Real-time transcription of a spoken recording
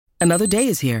Another day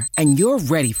is here, and you're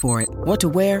ready for it. What to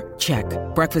wear? Check.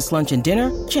 Breakfast, lunch, and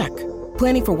dinner? Check.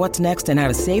 Planning for what's next and how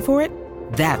to save for it?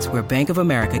 That's where Bank of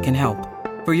America can help.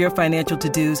 For your financial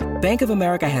to-dos, Bank of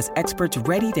America has experts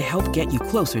ready to help get you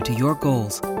closer to your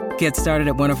goals. Get started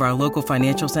at one of our local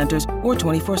financial centers or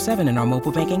 24/7 in our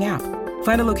mobile banking app.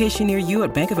 Find a location near you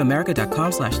at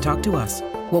bankofamerica.com/talktous.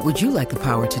 What would you like the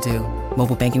power to do?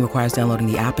 Mobile banking requires downloading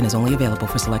the app and is only available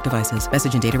for select devices.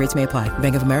 Message and data rates may apply.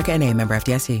 Bank of America N.A., member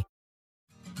FDIC.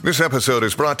 This episode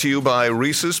is brought to you by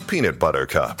Reese's Peanut Butter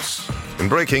Cups. In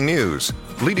breaking news,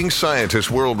 leading scientists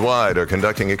worldwide are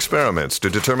conducting experiments to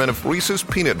determine if Reese's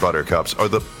Peanut Butter Cups are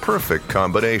the perfect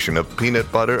combination of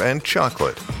peanut butter and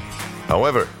chocolate.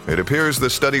 However, it appears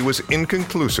the study was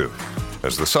inconclusive,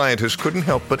 as the scientists couldn't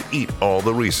help but eat all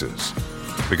the Reese's.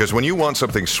 Because when you want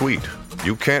something sweet,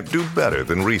 you can't do better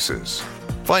than Reese's.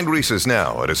 Find Reese's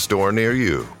now at a store near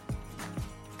you.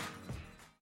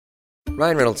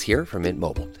 Ryan Reynolds here from Mint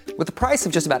Mobile. With the price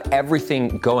of just about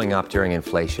everything going up during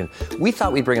inflation, we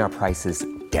thought we'd bring our prices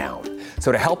down.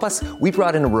 So to help us, we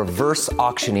brought in a reverse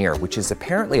auctioneer, which is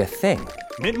apparently a thing.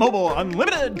 Mint Mobile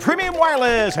Unlimited Premium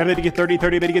Wireless. How to get 30,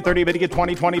 30, how to get 30, how to get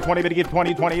 20, 20, 20, how to get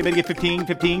 20, 20, how to get 15,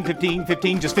 15, 15,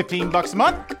 15, just $15 a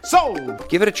month? Sold!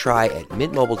 Give it a try at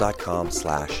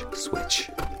mintmobile.com/switch.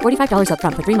 $45 up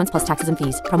front for 3 months plus taxes and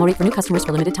fees. Promo rate for new customers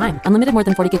for limited time. Unlimited more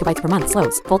than 40 gigabytes per month.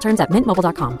 Slows full terms at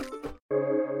mintmobile.com.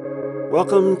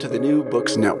 Welcome to the New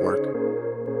Books Network.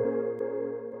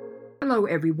 Hello,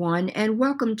 everyone, and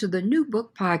welcome to the New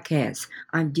Book Podcast.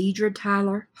 I'm Deidre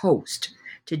Tyler, host.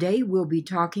 Today, we'll be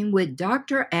talking with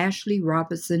Dr. Ashley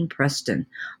Robertson Preston,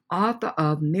 author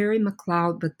of Mary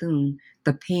Mcleod Bethune,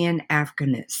 The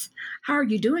Pan-Africanist. How are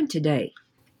you doing today?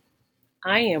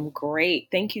 I am great.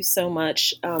 Thank you so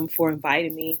much for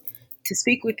inviting me to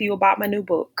speak with you about my new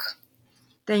book.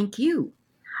 Thank you.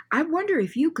 I wonder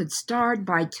if you could start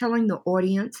by telling the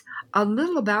audience a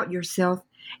little about yourself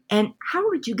and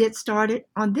how did you get started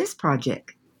on this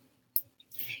project?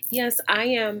 Yes, I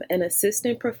am an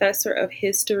assistant professor of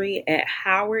history at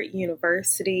Howard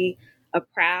University, a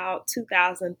proud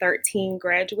 2013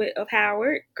 graduate of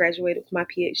Howard, graduated with my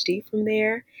PhD from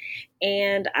there.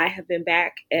 And I have been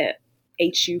back at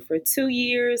HU for 2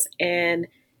 years. And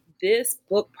this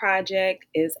book project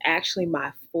is actually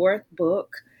my fourth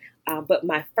book. But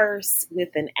my first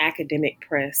with an academic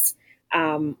press.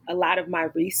 A lot of my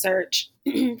research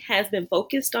has been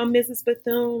focused on Mrs.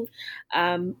 Bethune.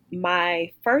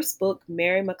 My first book,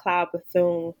 Mary Mcleod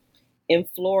Bethune in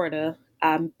Florida,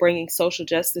 Bringing Social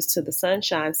Justice to the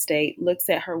Sunshine State, looks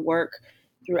at her work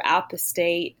throughout the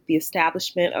state, the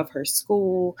establishment of her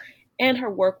school, and her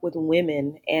work with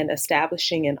women and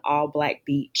establishing an all-Black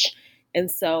beach. And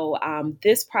so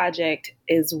this project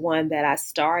is one that I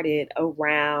started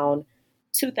around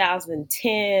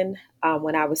 2010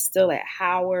 when I was still at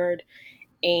Howard.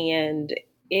 And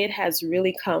it has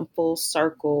really come full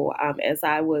circle as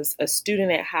I was a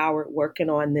student at Howard working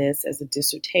on this as a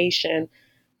dissertation.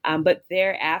 But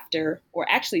thereafter, or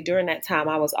actually during that time,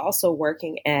 I was also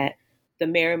working at the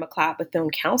Mary Mcleod Bethune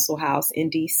Council House in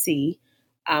D.C.,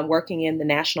 working in the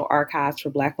National Archives for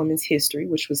Black Women's History,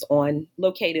 which was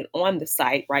located on the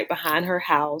site right behind her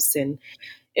house. And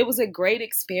it was a great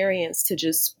experience to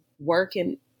just work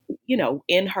in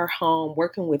her home,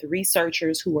 working with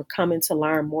researchers who were coming to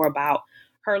learn more about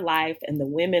her life and the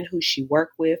women who she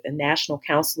worked with, the National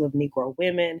Council of Negro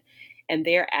Women. And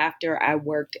thereafter, I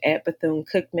worked at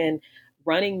Bethune-Cookman,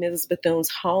 running Mrs. Bethune's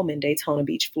home in Daytona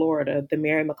Beach, Florida, the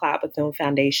Mary Mcleod Bethune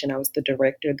Foundation. I was the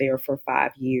director there for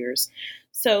 5 years.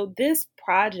 So this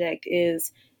project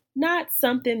is not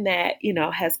something that,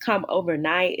 has come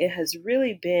overnight. It has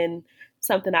really been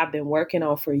something I've been working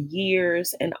on for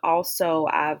years. And also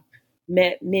I've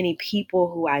met many people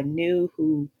who I knew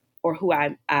who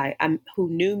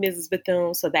knew Mrs.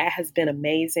 Bethune. So that has been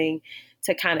amazing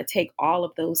to kind of take all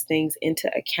of those things into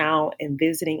account and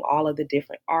visiting all of the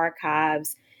different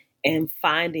archives and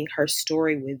finding her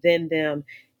story within them.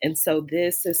 And so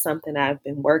this is something I've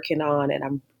been working on, and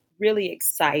I'm really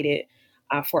excited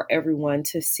for everyone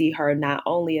to see her not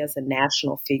only as a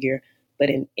national figure,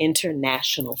 but an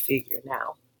international figure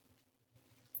now.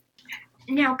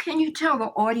 Now, can you tell the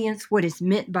audience what is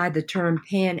meant by the term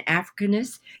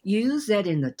Pan-Africanist? Use that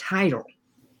in the title.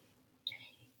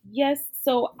 Yes,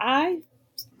 so I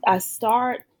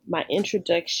start my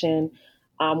introduction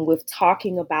with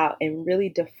talking about and really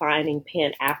defining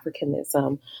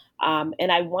Pan-Africanism.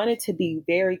 And I wanted to be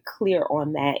very clear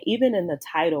on that. Even in the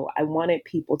title, I wanted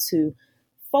people to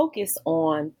focus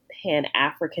on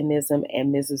Pan-Africanism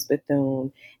and Mrs.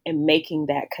 Bethune and making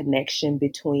that connection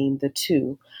between the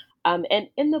two. And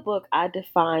in the book, I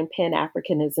define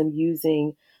Pan-Africanism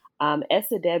using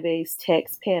Esadebe's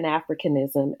text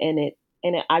Pan-Africanism, and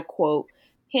I quote,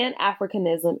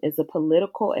 Pan-Africanism is a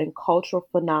political and cultural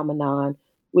phenomenon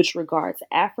which regards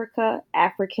Africa,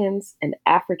 Africans, and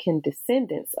African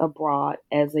descendants abroad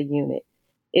as a unit.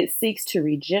 It seeks to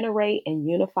regenerate and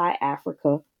unify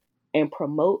Africa and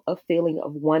promote a feeling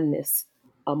of oneness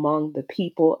among the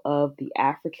people of the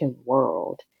African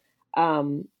world.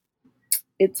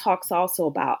 It talks also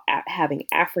about having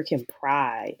African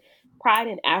pride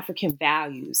in African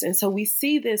values. And so we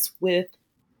see this with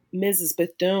Mrs.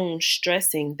 Bethune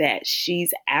stressing that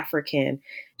she's African.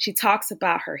 She talks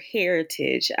about her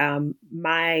heritage.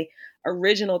 My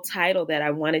original title that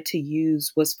I wanted to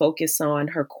use was focused on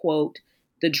her quote,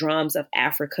 "The drums of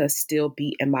Africa still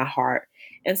beat in my heart."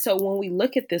 And so when we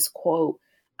look at this quote,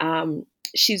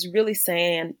 she's really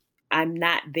saying, I'm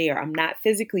not there. I'm not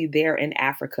physically there in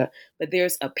Africa, but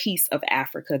there's a piece of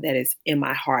Africa that is in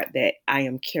my heart that I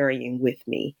am carrying with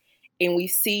me. And we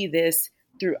see this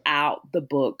throughout the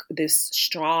book, this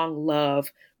strong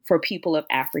love for people of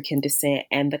African descent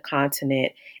and the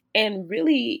continent. And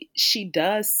really, she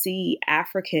does see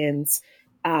Africans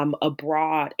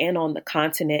abroad and on the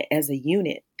continent as a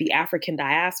unit. The African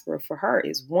diaspora for her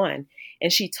is one.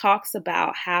 And she talks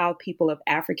about how people of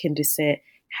African descent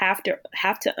have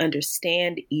to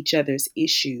understand each other's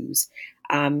issues.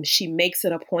 She makes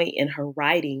it a point in her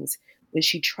writings when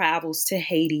she travels to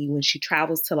Haiti, when she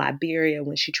travels to Liberia,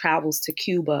 when she travels to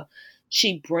Cuba,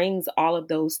 she brings all of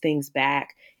those things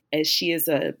back, as she is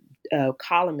a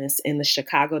columnist in the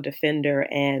Chicago Defender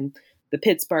and the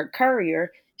Pittsburgh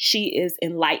Courier. She is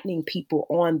enlightening people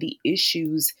on the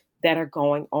issues that are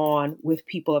going on with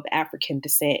people of African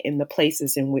descent in the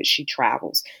places in which she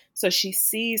travels. So she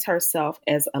sees herself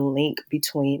as a link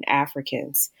between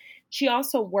Africans. She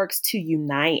also works to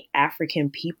unite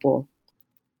African people,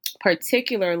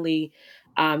 particularly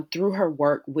through her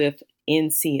work with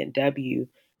NCNW.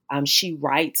 She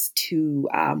writes to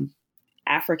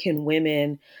African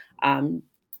women,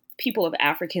 people of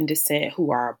African descent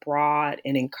who are abroad,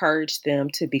 and encourage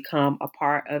them to become a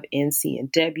part of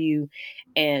NCNW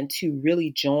and to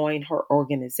really join her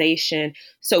organization.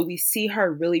 So we see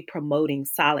her really promoting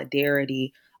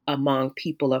solidarity among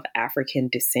people of African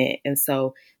descent. And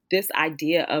so this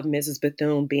idea of Mrs.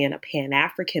 Bethune being a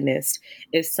Pan-Africanist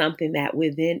is something that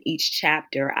within each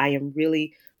chapter, I am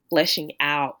really fleshing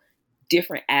out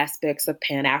different aspects of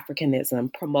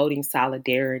Pan-Africanism, promoting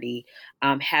solidarity,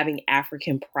 having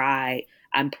African pride.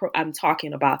 I'm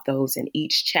talking about those in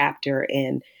each chapter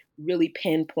and really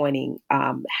pinpointing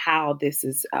how this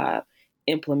is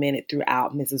implemented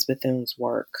throughout Mrs. Bethune's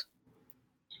work.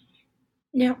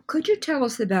 Now, could you tell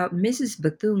us about Mrs.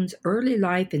 Bethune's early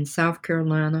life in South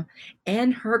Carolina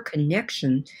and her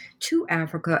connection to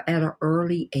Africa at an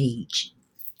early age?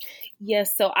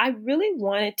 Yes, so I really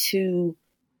wanted to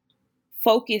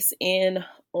focus in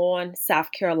on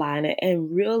South Carolina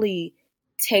and really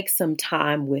take some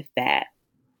time with that.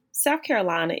 South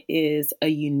Carolina is a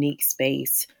unique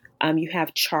space. You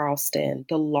have Charleston,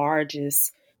 the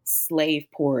largest slave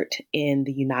port in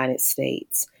the United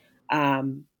States.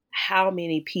 How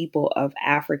many people of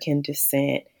African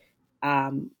descent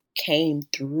came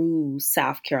through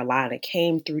South Carolina,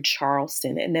 came through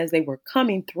Charleston, and as they were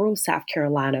coming through South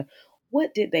Carolina,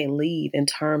 what did they leave in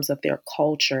terms of their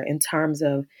culture, in terms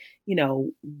of,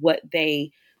 what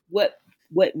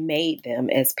made them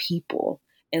as people?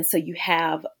 And so you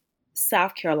have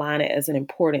South Carolina as an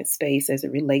important space as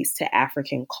it relates to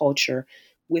African culture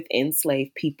with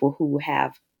enslaved people who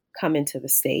have come into the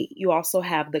state. You also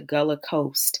have the Gullah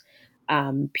Coast,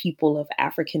 people of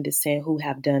African descent who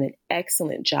have done an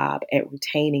excellent job at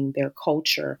retaining their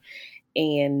culture,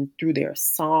 and through their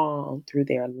song, through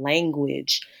their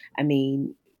language. I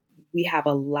mean, we have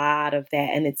a lot of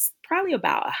that, and it's probably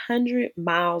about 100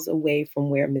 miles away from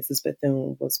where Mrs.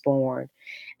 Bethune was born.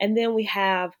 And then we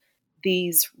have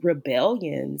these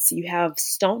rebellions. You have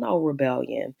Stonewall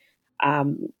Rebellion,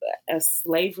 a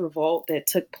slave revolt that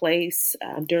took place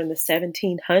during the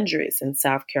 1700s in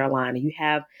South Carolina. You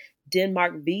have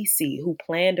Denmark Vesey, who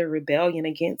planned a rebellion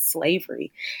against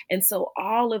slavery. And so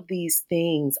all of these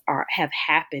things have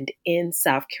happened in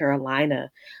South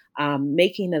Carolina,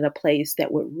 making it a place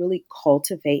that would really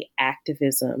cultivate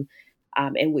activism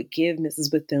and would give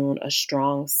Mrs. Bethune a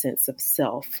strong sense of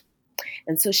self.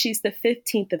 And so she's the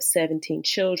 15th of 17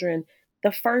 children,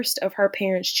 the first of her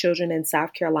parents' children in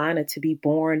South Carolina to be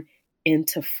born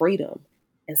into freedom.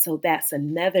 And so that's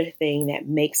another thing that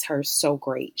makes her so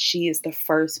great. She is the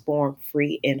firstborn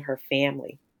free in her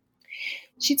family.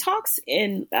 She talks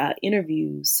in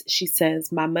interviews. She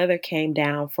says, "My mother came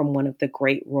down from one of the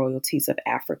great royalties of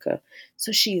Africa."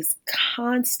 So she is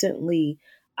constantly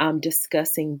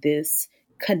discussing this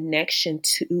connection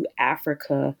to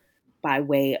Africa by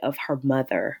way of her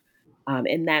mother.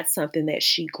 And that's something that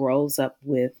she grows up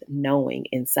with knowing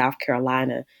in South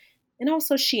Carolina. And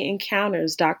also she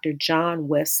encounters Dr. John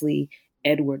Wesley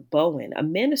Edward Bowen, a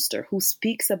minister who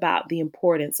speaks about the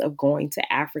importance of going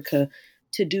to Africa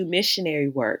to do missionary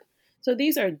work. So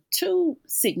these are two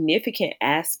significant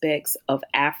aspects of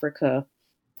Africa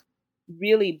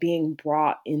really being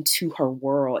brought into her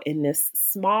world in this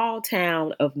small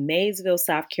town of Maysville,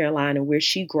 South Carolina, where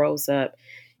she grows up.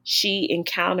 She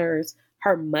encounters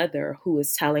her mother, who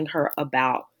is telling her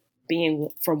about being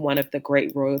from one of the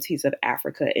great royalties of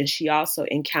Africa. And she also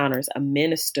encounters a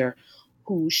minister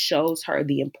who shows her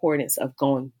the importance of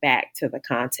going back to the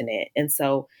continent. And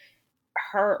so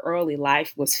her early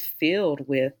life was filled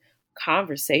with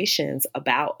conversations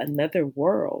about another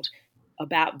world,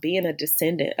 about being a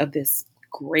descendant of this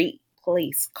great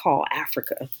place called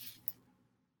Africa.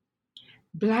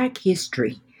 Black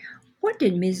history. What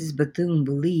did Mrs. Bethune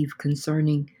believe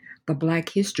concerning the Black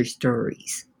history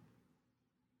stories?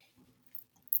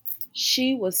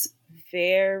 She was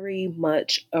very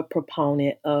much a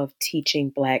proponent of teaching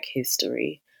Black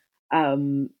history.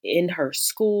 In her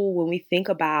school, when we think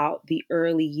about the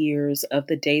early years of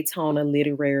the Daytona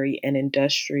Literary and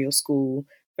Industrial School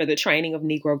for the Training of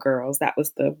Negro Girls, that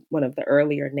was one of the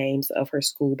earlier names of her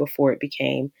school before it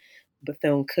became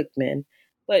Bethune-Cookman.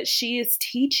 But she is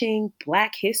teaching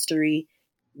Black history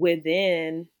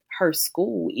within her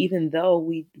school, even though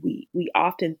we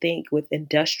often think with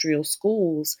industrial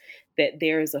schools that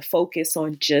there is a focus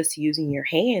on just using your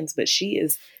hands, but she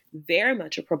is very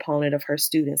much a proponent of her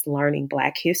students learning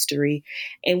Black history.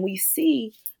 And we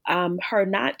see her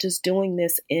not just doing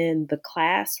this in the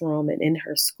classroom and in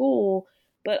her school,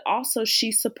 but also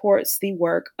she supports the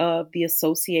work of the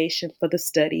Association for the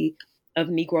Study of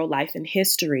Negro Life and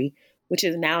History, which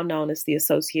is now known as the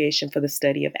Association for the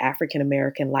Study of African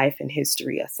American Life and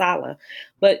History, ASALH.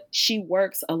 But she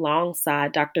works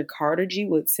alongside Dr. Carter G.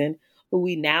 Woodson, who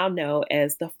we now know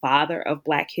as the father of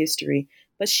Black history,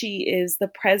 but she is the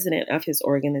president of his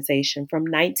organization from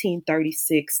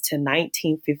 1936 to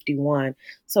 1951.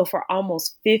 So for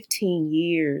almost 15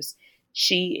 years,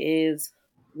 she is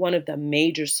one of the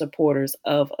major supporters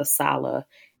of ASALH.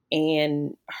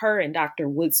 And her and Dr.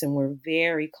 Woodson were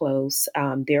very close.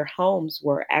 Their homes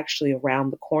were actually around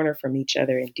the corner from each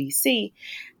other in DC.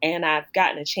 And I've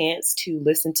gotten a chance to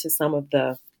listen to some of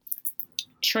the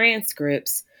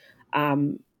transcripts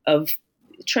of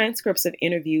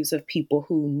interviews of people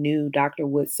who knew Dr.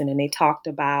 Woodson. And they talked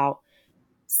about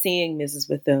seeing Mrs.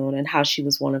 Bethune and how she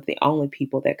was one of the only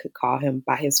people that could call him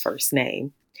by his first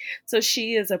name. So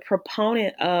she is a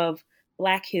proponent of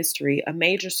Black history, a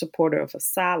major supporter of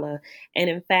ASALH. And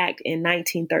in fact, in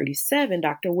 1937,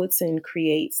 Dr. Woodson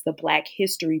creates the Black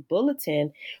History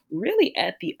Bulletin, really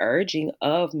at the urging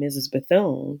of Mrs.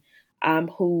 Bethune,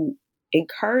 who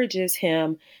encourages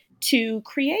him to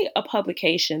create a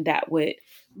publication that would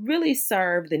really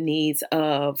serve the needs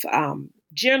of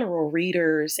general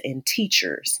readers and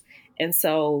teachers. And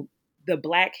so the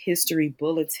Black History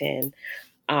Bulletin,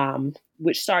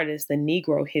 which started as the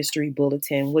Negro History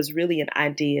Bulletin, was really an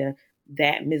idea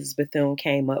that Mrs. Bethune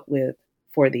came up with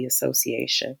for the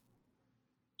association.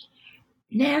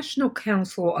 National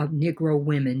Council of Negro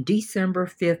Women, December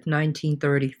 5th,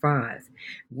 1935.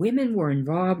 Women were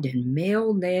involved in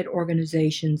male-led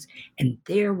organizations, and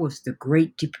there was the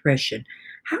Great Depression.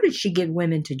 How did she get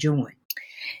women to join?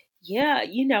 Yeah,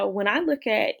 when I look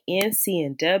at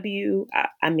NCNW,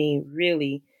 I mean,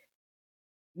 really,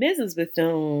 Mrs.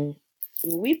 Bethune,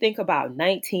 when we think about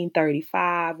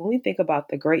 1935, when we think about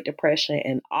the Great Depression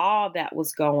and all that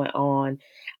was going on,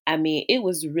 I mean, it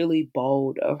was really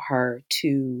bold of her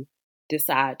to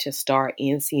decide to start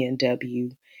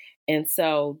NCNW. And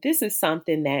so this is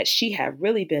something that she had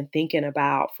really been thinking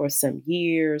about for some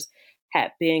years,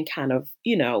 had been kind of,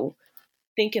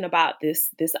 thinking about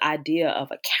this idea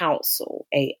of a council,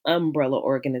 a umbrella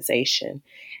organization.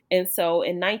 And so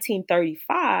in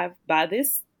 1935, by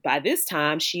this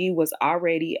time, she was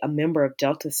already a member of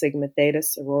Delta Sigma Theta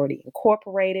Sorority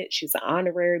Incorporated. She's an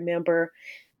honorary member.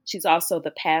 She's also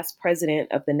the past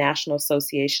president of the National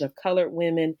Association of Colored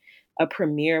Women, a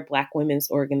premier Black women's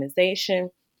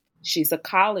organization. She's a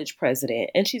college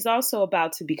president, and she's also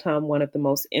about to become one of the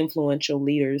most influential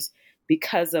leaders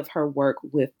because of her work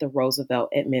with the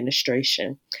Roosevelt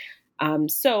administration.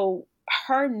 So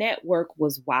her network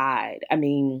was wide. I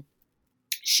mean,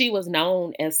 she was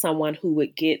known as someone who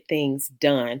would get things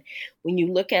done. When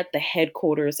you look at the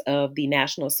headquarters of the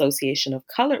National Association of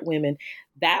Colored Women,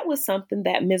 that was something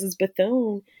that Mrs.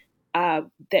 Bethune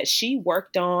that she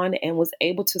worked on and was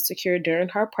able to secure during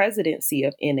her presidency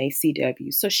of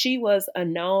NACW. So she was a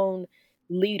known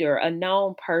leader, a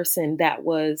known person that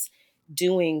was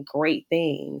doing great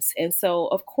things. And so,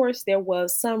 of course, there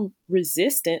was some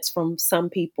resistance from some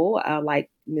people, like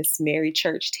Miss Mary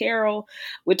Church Terrell,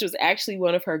 which was actually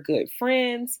one of her good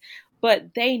friends.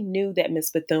 But they knew that Miss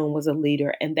Bethune was a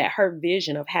leader and that her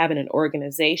vision of having an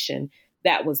organization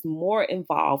that was more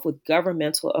involved with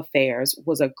governmental affairs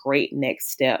was a great next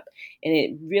step. And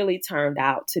it really turned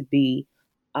out to be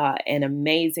an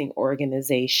amazing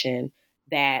organization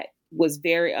that was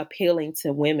very appealing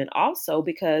to women also,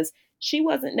 because she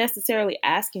wasn't necessarily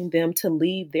asking them to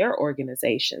leave their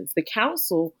organizations. The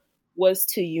council was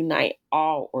to unite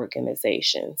all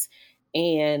organizations.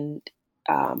 And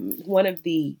one of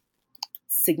the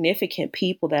significant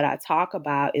people that I talk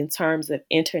about in terms of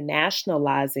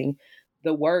internationalizing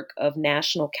the work of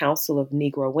National Council of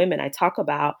Negro Women, I talk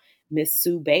about Miss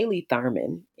Sue Bailey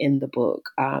Thurman in the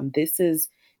book.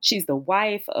 She's the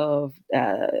wife of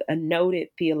a noted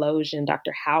theologian,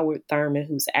 Dr. Howard Thurman,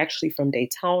 who's actually from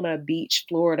Daytona Beach,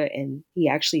 Florida, and he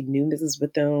actually knew Mrs.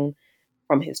 Bethune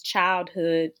from his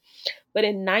childhood. But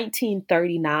in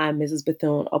 1939, Mrs.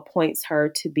 Bethune appoints her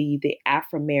to be the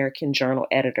Afro-American Journal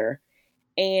editor.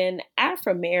 And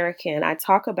Afro-American, I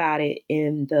talk about it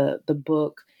in the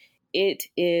book. It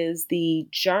is the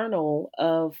journal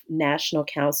of National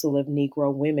Council of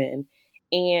Negro Women.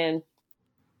 And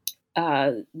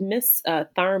Miss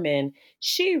Thurman,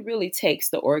 she really takes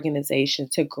the organization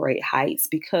to great heights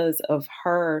because of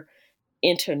her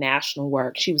international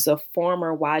work. She was a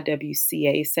former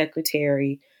YWCA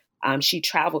secretary. She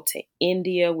traveled to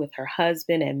India with her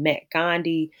husband and met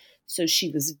Gandhi. So she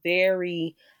was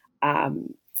very,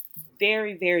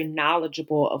 very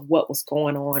knowledgeable of what was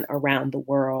going on around the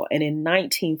world. And in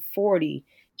 1940,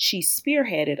 she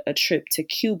spearheaded a trip to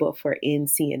Cuba for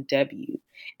NCNW.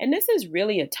 And this is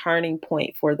really a turning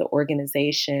point for the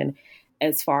organization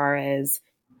as far as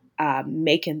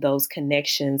making those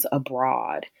connections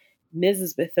abroad.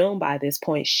 Mrs. Bethune, by this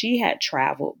point, she had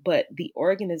traveled, but the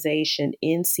organization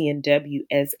NCNW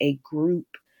as a group,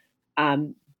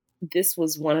 this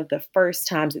was one of the first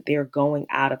times that they're going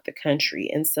out of the country.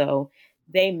 And so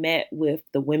they met with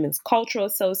the Women's Cultural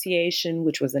Association,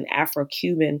 which was an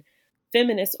Afro-Cuban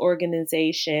feminist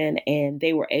organization, and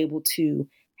they were able to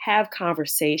have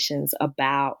conversations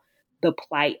about the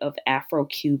plight of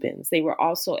Afro-Cubans. They were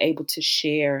also able to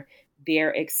share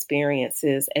their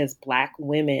experiences as Black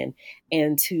women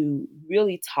and to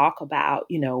really talk about,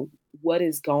 what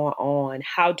is going on?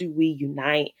 How do we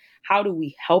unite? How do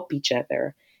we help each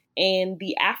other? And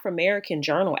the Afro-American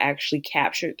Journal actually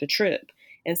captured the trip.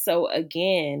 And so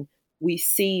again, we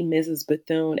see Mrs.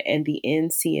 Bethune and the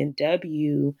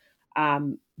NCNW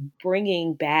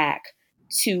bringing back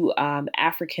to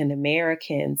African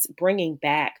Americans, bringing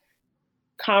back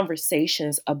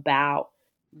conversations about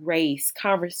race,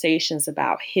 conversations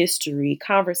about history,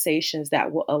 conversations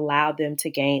that will allow them to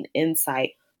gain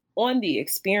insight on the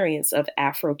experience of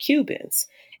Afro-Cubans.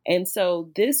 And so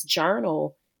this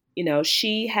journal,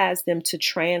 she has them to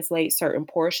translate certain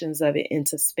portions of it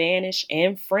into Spanish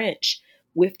and French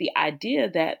with the idea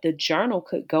that the journal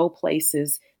could go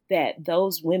places that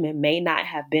those women may not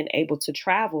have been able to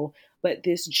travel, but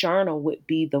this journal would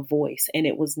be the voice. And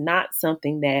it was not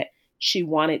something that she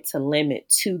wanted to limit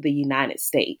to the United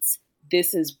States.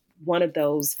 This is one of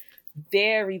those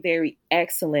very, very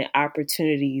excellent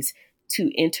opportunities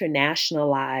to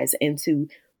internationalize and to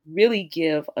really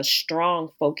give a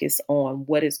strong focus on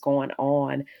what is going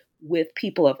on with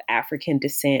people of African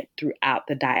descent throughout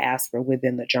the diaspora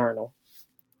within the journal.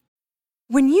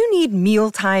 When you need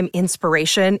mealtime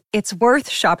inspiration, it's worth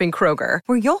shopping Kroger,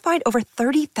 where you'll find over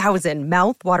 30,000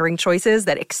 mouth-watering choices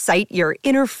that excite your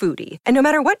inner foodie. And no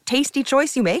matter what tasty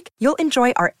choice you make, you'll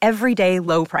enjoy our everyday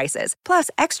low prices, plus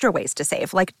extra ways to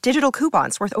save, like digital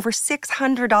coupons worth over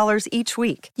 $600 each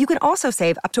week. You can also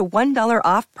save up to $1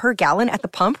 off per gallon at the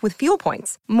pump with fuel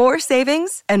points. More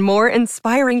savings and more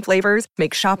inspiring flavors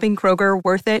make shopping Kroger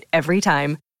worth it every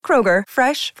time. Kroger,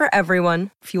 fresh for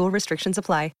everyone. Fuel restrictions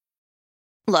apply.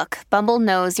 Look, Bumble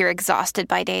knows you're exhausted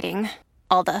by dating.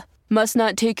 All the, must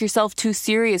not take yourself too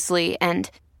seriously,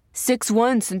 and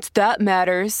 6'1" since that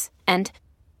matters, and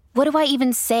what do I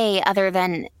even say other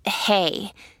than,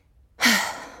 hey?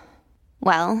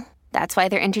 Well, that's why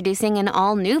they're introducing an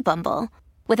all-new Bumble,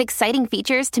 with exciting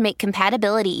features to make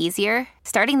compatibility easier,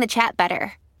 starting the chat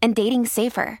better, and dating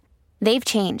safer. They've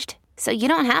changed, so you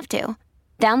don't have to.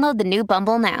 Download the new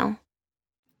Bumble now.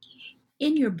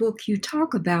 In your book, you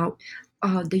talk about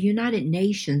the United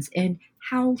Nations and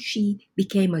how she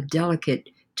became a delegate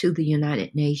to the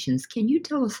United Nations. Can you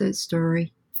tell us that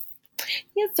story?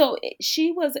 Yeah, so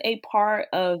she was a part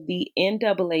of the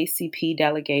NAACP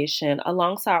delegation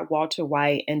alongside Walter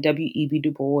White and W.E.B. Du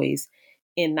Bois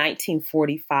in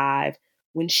 1945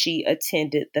 when she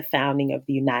attended the founding of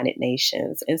the United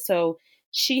Nations. And so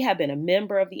she had been a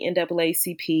member of the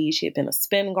NAACP. She had been a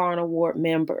Spingarn Award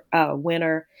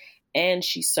winner, and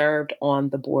she served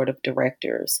on the board of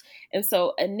directors. And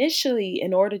so initially,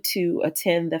 in order to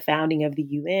attend the founding of the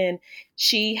UN,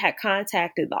 she had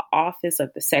contacted the Office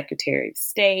of the Secretary of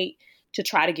State to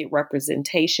try to get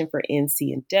representation for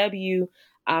NCNW,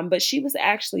 but she was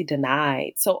actually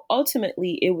denied. So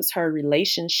ultimately, it was her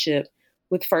relationship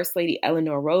with First Lady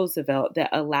Eleanor Roosevelt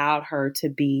that allowed her to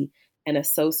be an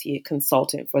associate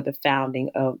consultant for the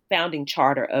founding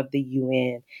charter of the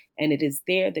UN. And it is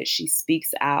there that she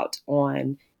speaks out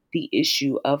on the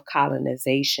issue of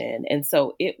colonization. And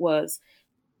so it was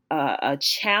a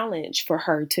challenge for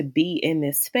her to be in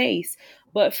this space.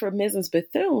 But for Mrs.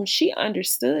 Bethune, she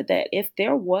understood that if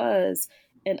there was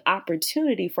an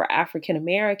opportunity for African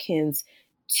Americans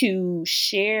to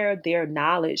share their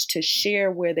knowledge, to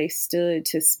share where they stood,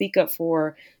 to speak up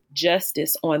for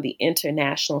justice on the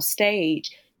international stage,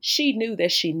 she knew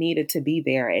that she needed to be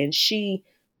there. And she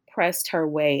pressed her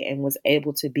way and was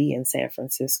able to be in San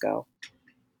Francisco.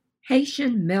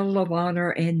 Haitian Medal of Honor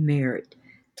and Merit.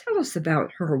 Tell us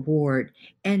about her award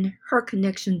and her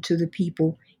connection to the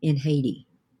people in Haiti.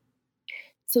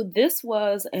 So this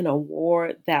was an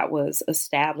award that was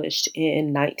established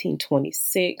in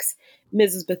 1926.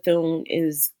 Mrs. Bethune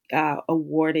is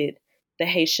awarded the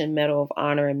Haitian Medal of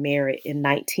Honor and Merit in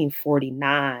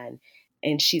 1949.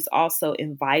 And she's also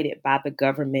invited by the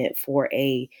government for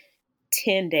a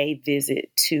 10-day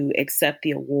visit to accept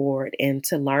the award and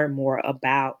to learn more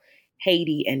about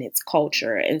Haiti and its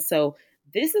culture. And so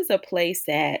this is a place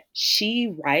that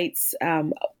she writes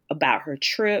about her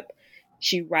trip.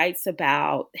 She writes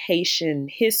about Haitian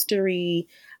history.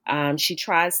 She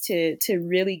tries to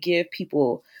really give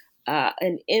people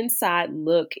an inside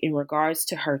look in regards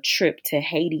to her trip to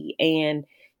Haiti. And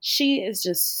she is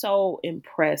just so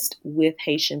impressed with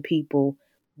Haitian people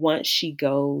once she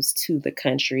goes to the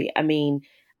country. I mean,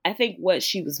 I think what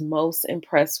she was most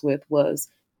impressed with was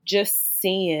just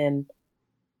seeing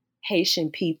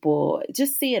Haitian people,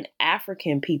 just seeing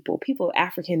African people of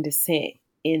African descent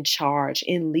in charge,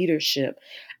 in leadership.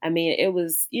 I mean, it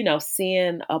was,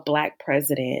 seeing a Black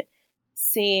president,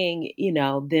 seeing,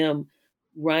 them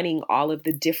running all of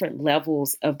the different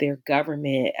levels of their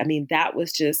government. I mean, that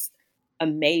was just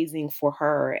amazing for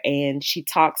her. And she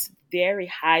talks very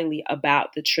highly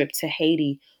about the trip to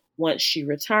Haiti once she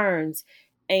returns.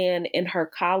 And in her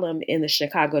column in the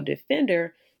Chicago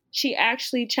Defender, she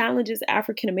actually challenges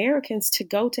African Americans to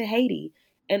go to Haiti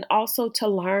and also to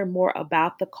learn more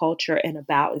about the culture and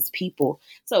about its people.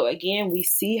 So again, we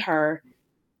see her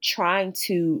trying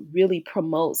to really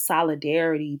promote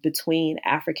solidarity between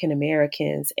African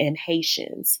Americans and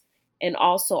Haitians. And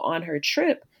also on her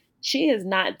trip, she is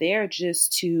not there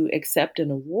just to accept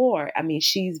an award. I mean,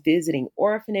 she's visiting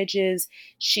orphanages.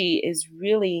 She is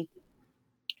really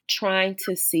trying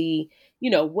to see,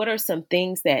 what are some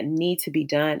things that need to be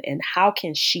done and how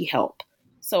can she help?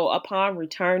 So upon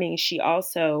returning, she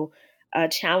also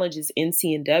challenges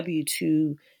NCNW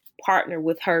to partner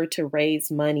with her to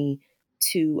raise money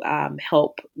to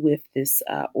help with this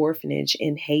orphanage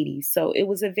in Haiti. So it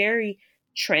was a very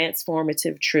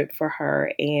transformative trip for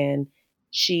her, and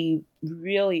she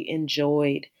really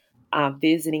enjoyed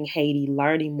visiting Haiti,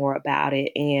 learning more about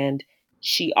it. And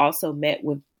she also met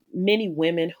with many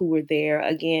women who were there.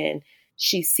 Again,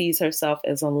 she sees herself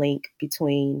as a link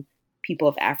between people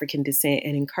of African descent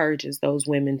and encourages those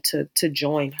women to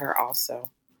join her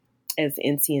also as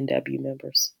NCNW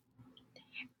members.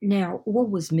 Now,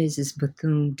 what was Mrs.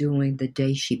 Bethune doing the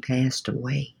day she passed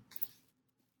away?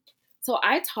 So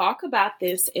I talk about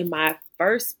this in my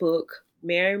first book,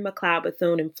 Mary Mcleod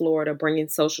Bethune in Florida, Bringing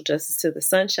Social Justice to the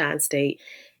Sunshine State.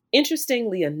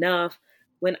 Interestingly enough,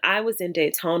 when I was in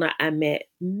Daytona, I met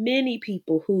many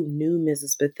people who knew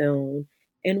Mrs. Bethune.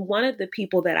 And one of the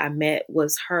people that I met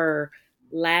was her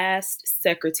last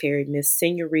secretary, Miss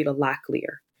Senorita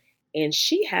Locklear. And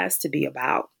she has to be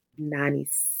about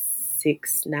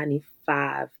 96,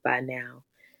 95 by now.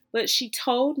 But she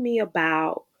told me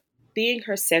about being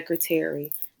her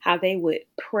secretary, how they would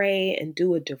pray and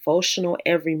do a devotional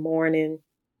every morning,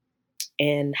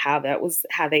 and how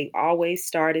they always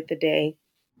started the day.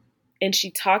 And she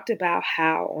talked about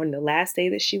how on the last day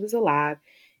that she was alive,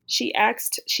 she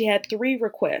had 3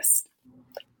 requests.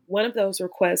 One of those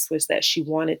requests was that she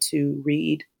wanted to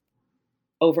read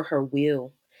over her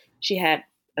will. She had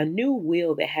a new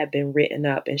will that had been written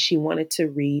up, and she wanted to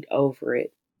read over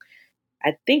it.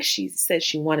 I think she said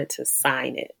she wanted to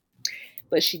sign it,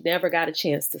 but she never got a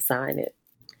chance to sign it.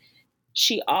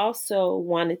 She also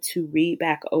wanted to read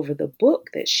back over the book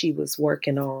that she was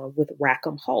working on with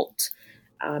Rackham Holt,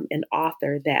 an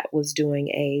author that was doing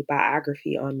a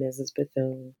biography on Mrs.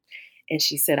 Bethune. And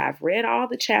she said, I've read all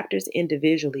the chapters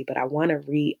individually, but I want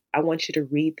you to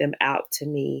read them out to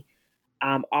me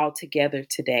all together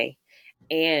today.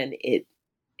 And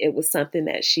it was something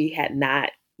that she had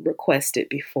not requested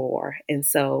before. And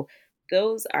so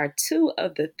those are two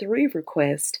of the three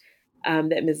requests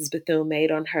that Mrs. Bethune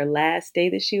made on her last day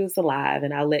that she was alive.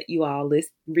 And I'll let you all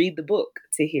read the book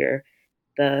to hear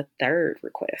the third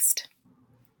request.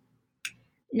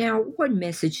 Now, what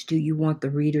message do you want the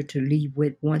reader to leave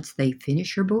with once they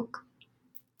finish your book?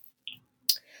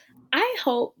 I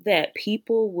hope that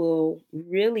people will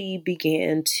really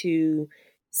begin to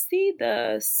see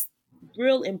the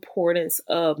real importance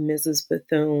of Mrs.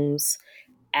 Bethune's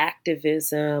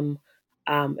activism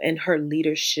and her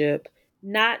leadership,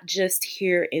 not just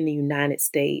here in the United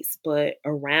States, but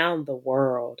around the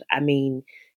world. I mean,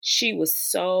 she was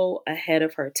so ahead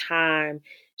of her time.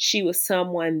 She was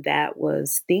someone that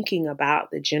was thinking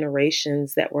about the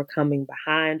generations that were coming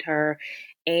behind her.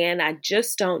 And I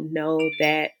just don't know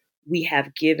that we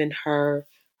have given her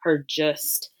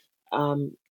just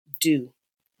due.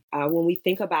 When we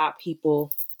think about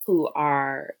people who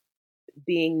are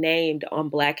being named on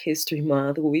Black History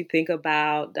Month, when we think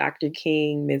about Dr.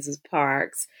 King, Mrs.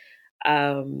 Parks,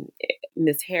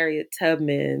 Miss Harriet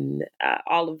Tubman,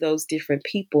 all of those different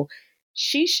people,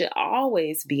 she should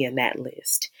always be in that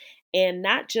list. And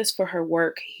not just for her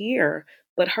work here,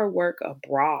 but her work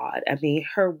abroad. I mean,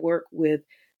 her work with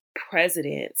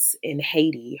presidents in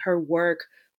Haiti, her work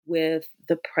with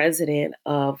the president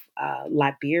of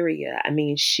Liberia. I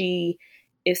mean, she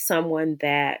is someone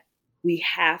that we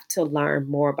have to learn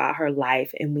more about her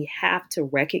life, and we have to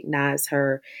recognize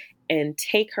her and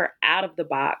take her out of the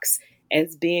box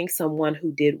as being someone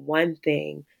who did one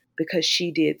thing, because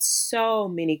she did so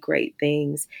many great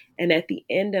things. And at the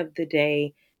end of the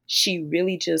day, she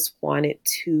really just wanted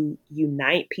to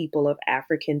unite people of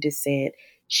African descent.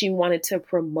 She wanted to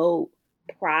promote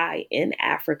pride in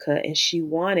Africa, and she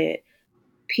wanted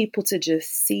people to just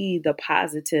see the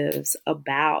positives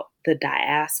about the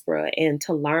diaspora and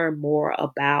to learn more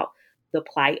about the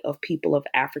plight of people of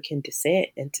African descent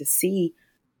and to see,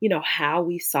 how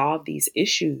we solve these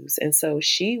issues. And so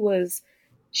she was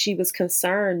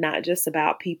concerned not just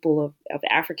about people of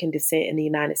African descent in the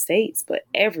United States, but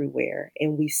everywhere.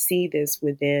 And we see this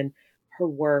within her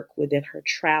work, within her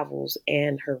travels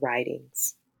and her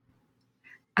writings.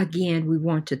 Again, we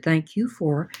want to thank you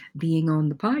for being on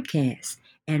the podcast.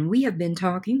 And we have been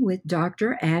talking with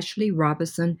Dr. Ashley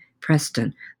Robertson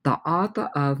Preston, the author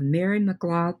of Mary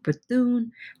Mcleod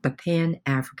Bethune, the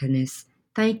Pan-Africanist.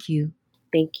 Thank you.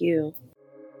 Thank you.